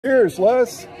Cheers,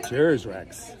 Les. Cheers,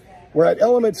 Rex. We're at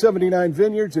Element 79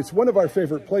 Vineyards. It's one of our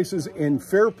favorite places in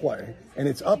Fairplay, and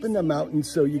it's up in the mountains,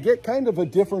 so you get kind of a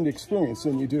different experience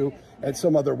than you do at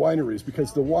some other wineries,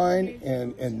 because the wine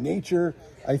and nature,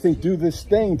 I think, do this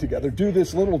thing together, do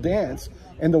this little dance,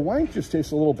 and the wine just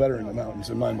tastes a little better in the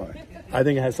mountains, in my mind. I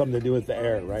think it has something to do with the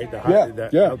air, right?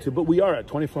 Yeah. Altitude. But we are at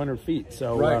 2,400 feet,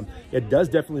 so right. It does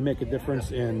definitely make a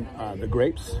difference in the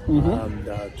grapes,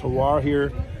 the terroir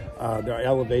here, the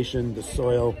elevation, the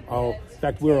soil. In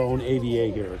fact, we're our own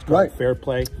AVA here. It's called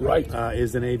Fairplay. Right.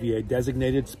 Is an AVA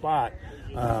designated spot.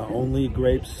 Only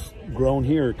grapes grown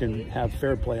here can have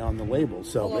Fairplay on the label,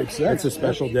 so it's a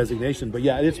special designation. But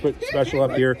yeah, it's special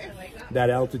up here. That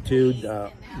altitude,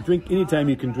 drink anytime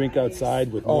you can drink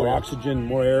outside with more oxygen,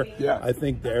 more air. Yeah, I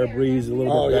think the air breeze a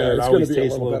little bit better. It always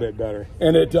tastes a little bit better,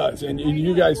 and it does. And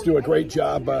you guys do a great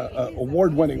job.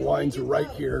 Award-winning wines are right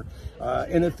here.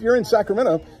 And if you're in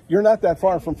Sacramento, you're not that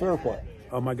far from Fairplay.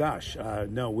 Oh my gosh,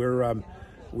 no, we're I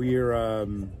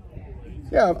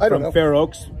don't know. Fair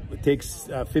Oaks. It takes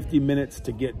 50 minutes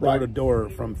to get door to door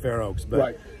from Fair Oaks,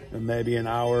 but maybe an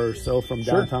hour or so from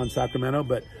downtown Sacramento.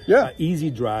 But easy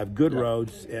drive, good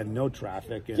roads, and no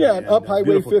traffic. And, up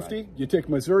Highway 50, drive. You take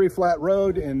Missouri Flat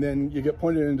Road, and then you get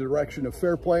pointed in the direction of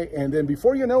Fairplay, and then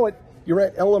before you know it, you're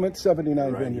at Element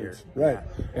 79 Vineyards. Right.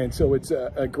 And so it's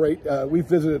a great, we've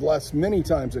visited Les many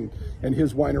times in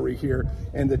his winery here,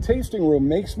 and the tasting room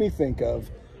makes me think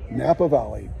of Napa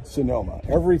Valley, Sonoma.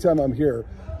 Every time I'm here,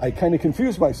 I kind of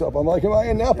confuse myself. I'm like, am I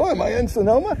in Napa? Am I in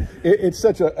Sonoma? It's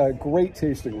such a great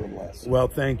tasting room, Les. Well,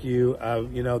 thank you.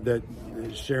 You know, that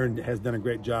Sharon has done a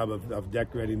great job of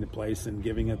decorating the place and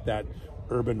giving it that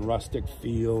urban rustic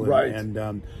feel.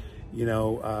 And you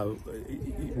know,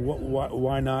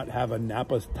 why not have a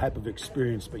Napa type of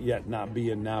experience, but yet not be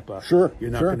in Napa? Sure.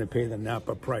 You're not going to pay the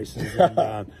Napa prices.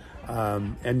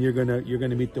 And you're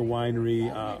gonna meet the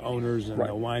winery owners and the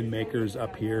winemakers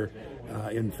up here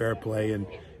in Fairplay,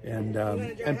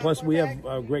 and plus we have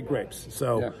great grapes.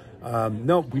 So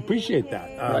no, we appreciate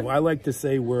that. I like to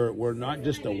say we're not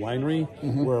just a winery,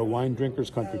 we're a wine drinkers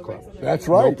country club. That's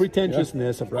right. No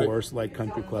pretentiousness, of course, like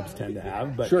country clubs tend to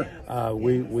have, but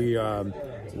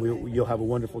you'll have a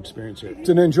wonderful experience here. It's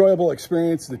an enjoyable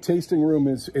experience. The tasting room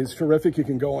is terrific. You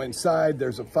can go inside.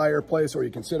 There's a fireplace, or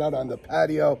you can sit out on the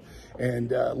patio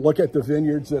and look at the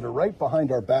vineyards that are right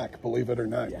behind our back, believe it or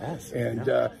not. Yes.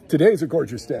 And today's a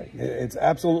gorgeous day. It's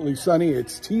absolutely sunny.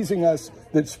 It's teasing us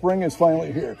that spring is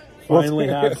finally here. Finally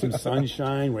have some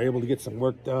sunshine. We're able to get some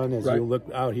work done. As you look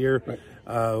out here,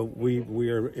 we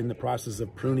are in the process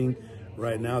of pruning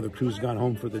right now. The crew's gone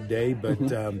home for the day, but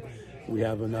we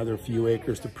have another few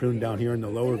acres to prune down here in the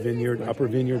lower vineyard. Upper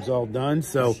vineyard's all done.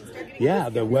 So, yeah,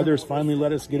 the weather's finally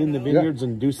let us get in the vineyards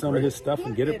and do some of this stuff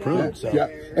and get it pruned.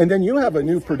 And then you have a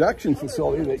new production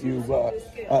facility that you've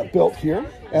built here.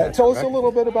 Tell us a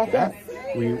little bit about that.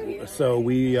 Every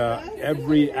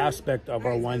aspect of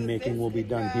our winemaking will be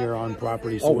done here on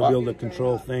property, so we'll be able to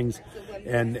control things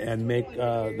and make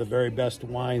the very best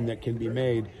wine that can be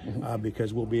made,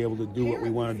 because we'll be able to do what we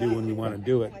want to do when we want to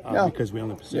do it, because we own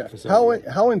the facility.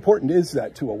 How important is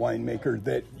that to a winemaker,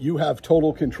 that you have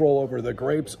total control over the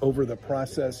grapes, over the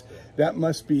process? That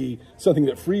must be something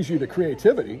that frees you to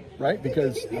creativity, right?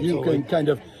 Because you can kind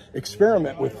of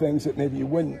experiment with things that maybe you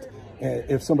wouldn't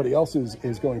if somebody else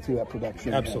is going through that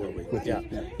production. Absolutely.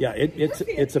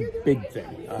 It's a big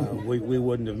thing. We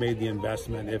wouldn't have made the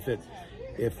investment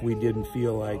if we didn't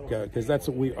feel like, because that's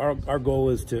what our goal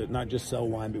is, to not just sell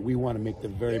wine, but we want to make the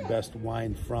very best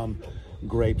wine from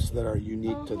grapes that are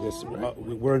unique to this.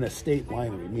 We're an estate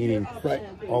winery, meaning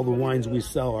all the wines we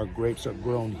sell, our grapes are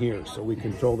grown here, so we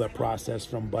control that process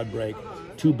from bud break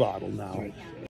to bottle now.